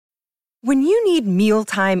When you need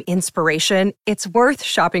mealtime inspiration, it's worth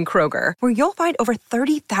shopping Kroger, where you'll find over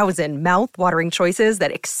 30,000 mouth-watering choices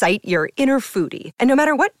that excite your inner foodie. And no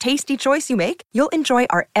matter what tasty choice you make, you'll enjoy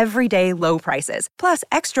our everyday low prices, plus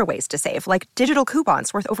extra ways to save, like digital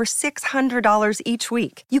coupons worth over $600 each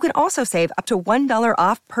week. You can also save up to $1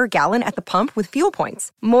 off per gallon at the pump with fuel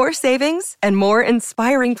points. More savings and more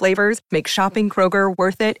inspiring flavors make shopping Kroger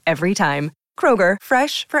worth it every time. Kroger,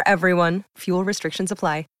 fresh for everyone. Fuel restrictions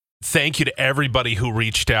apply. Thank you to everybody who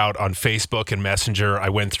reached out on Facebook and Messenger. I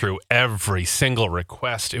went through every single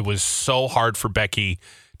request. It was so hard for Becky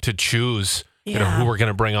to choose who we're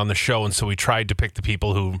going to bring on the show. And so we tried to pick the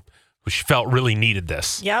people who she felt really needed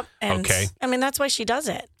this. Yep. And okay. I mean, that's why she does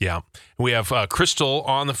it. Yeah. We have Crystal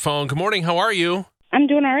on the phone. Good morning. How are you? I'm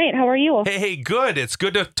doing all right. How are you? Hey, good. It's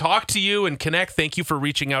good to talk to you and connect. Thank you for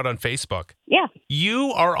reaching out on Facebook. Yeah.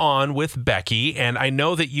 You are on with Becky, and I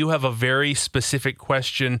know that you have a very specific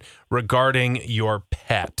question regarding your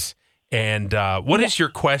pet. And what is your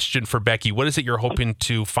question for Becky? What is it you're hoping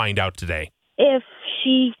to find out today? If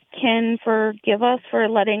she can forgive us for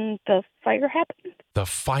letting the fire happen. The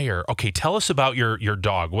fire. Okay, tell us about your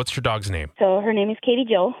dog. What's your dog's name? So her name is Katie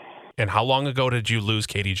Jo. And how long ago did you lose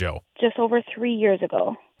Katie Jo? Just over 3 years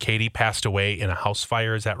ago. Katie passed away in a house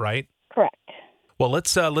fire, is that right? Correct. Well,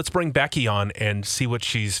 let's bring Becky on and see what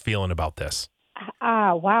she's feeling about this.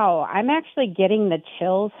 Wow. I'm actually getting the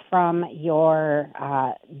chills from your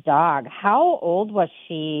dog. How old was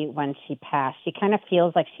she when she passed? She kind of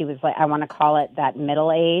feels like she was like, I want to call it that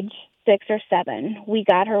middle age. 6 or 7. We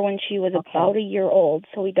got her when she was about a year old,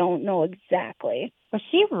 so we don't know exactly. Was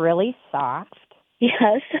she really soft?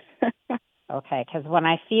 Yes. Okay, because when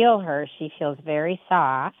I feel her, she feels very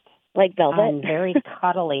soft. Like velvet. And very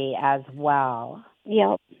cuddly as well.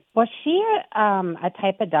 Yep. Was she a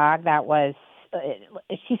type of dog that was,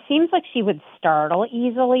 she seems like she would startle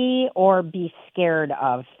easily or be scared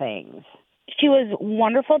of things? She was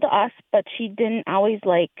wonderful to us, but she didn't always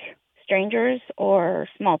like strangers or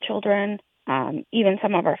small children. Even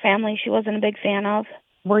some of our family she wasn't a big fan of.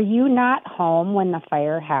 Were you not home when the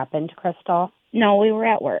fire happened, Crystal? No, we were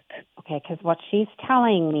at work. Okay, because what she's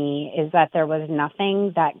telling me is that there was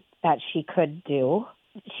nothing that she could do.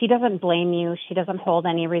 She doesn't blame you. She doesn't hold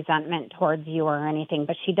any resentment towards you or anything,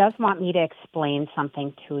 but she does want me to explain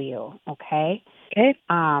something to you, okay? Okay.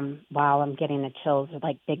 Wow, I'm getting the chills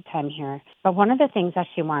like big time here. But one of the things that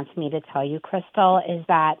she wants me to tell you, Crystal, is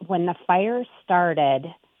that when the fire started,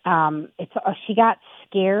 she got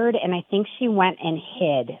scared, and I think she went and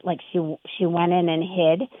hid. Like she went in and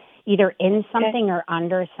hid, either in something or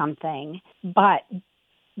under something. But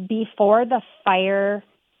before the fire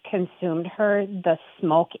consumed her, the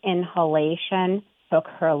smoke inhalation took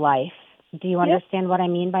her life. Do you understand what I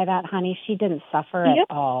mean by that, honey? She didn't suffer at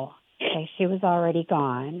all. Okay, she was already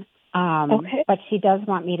gone. But she does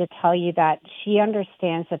want me to tell you that she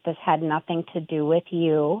understands that this had nothing to do with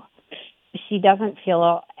you. She doesn't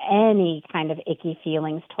feel any kind of icky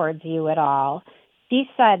feelings towards you at all. She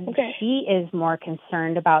said she is more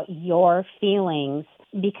concerned about your feelings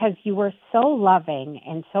because you were so loving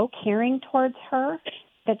and so caring towards her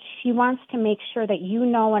that she wants to make sure that you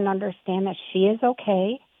know and understand that she is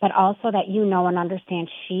okay, but also that you know and understand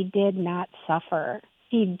she did not suffer.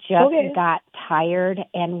 She just got tired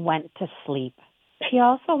and went to sleep. She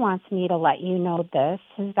also wants me to let you know this,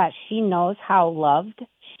 is that she knows how loved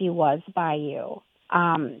she was by you.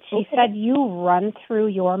 She said you run through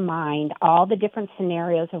your mind all the different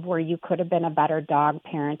scenarios of where you could have been a better dog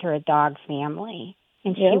parent or a dog family.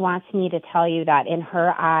 And she wants me to tell you that in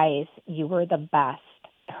her eyes, you were the best.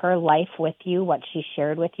 Her life with you, what she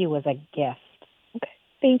shared with you, was a gift. Okay.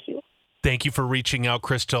 Thank you. Thank you for reaching out,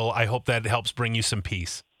 Crystal. I hope that helps bring you some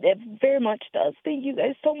peace. It very much does. Thank you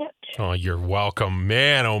guys so much. Oh, you're welcome.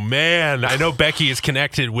 Man, oh, man. I know Becky is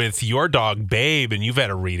connected with your dog, Babe, and you've had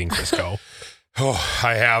a reading, Crisco. Oh,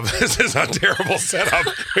 I have. This is a terrible setup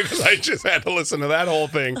because I just had to listen to that whole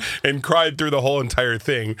thing and cried through the whole entire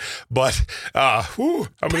thing. But I'm going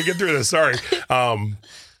to get through this. Sorry.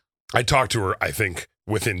 I talked to her, I think,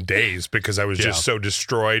 within days because I was just so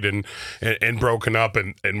destroyed and broken up.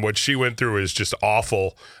 And what she went through is just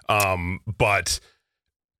awful. But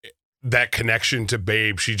that connection to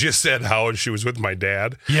Babe, she just said how she was with my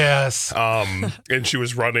dad. Yes. And she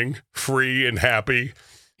was running free and happy.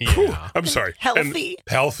 Yeah. Whew, I'm sorry.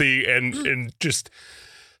 Healthy. And just,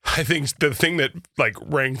 I think the thing that like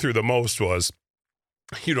rang through the most was,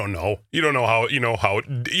 you don't know how you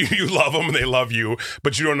love them and they love you,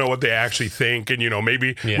 but you don't know what they actually think. And,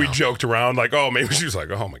 maybe we joked around like, oh, maybe she was like,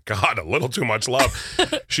 oh my God, a little too much love.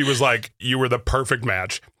 She was like, you were the perfect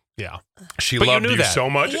match. Yeah. She But loved you knew that. so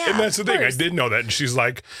much. Yeah, and that's the of thing. I course. did know that. And she's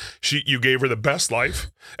like, you gave her the best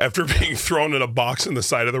life after being thrown in a box on the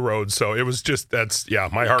side of the road. So it was just,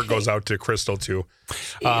 my heart goes out to Crystal too.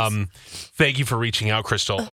 Thank you for reaching out, Crystal.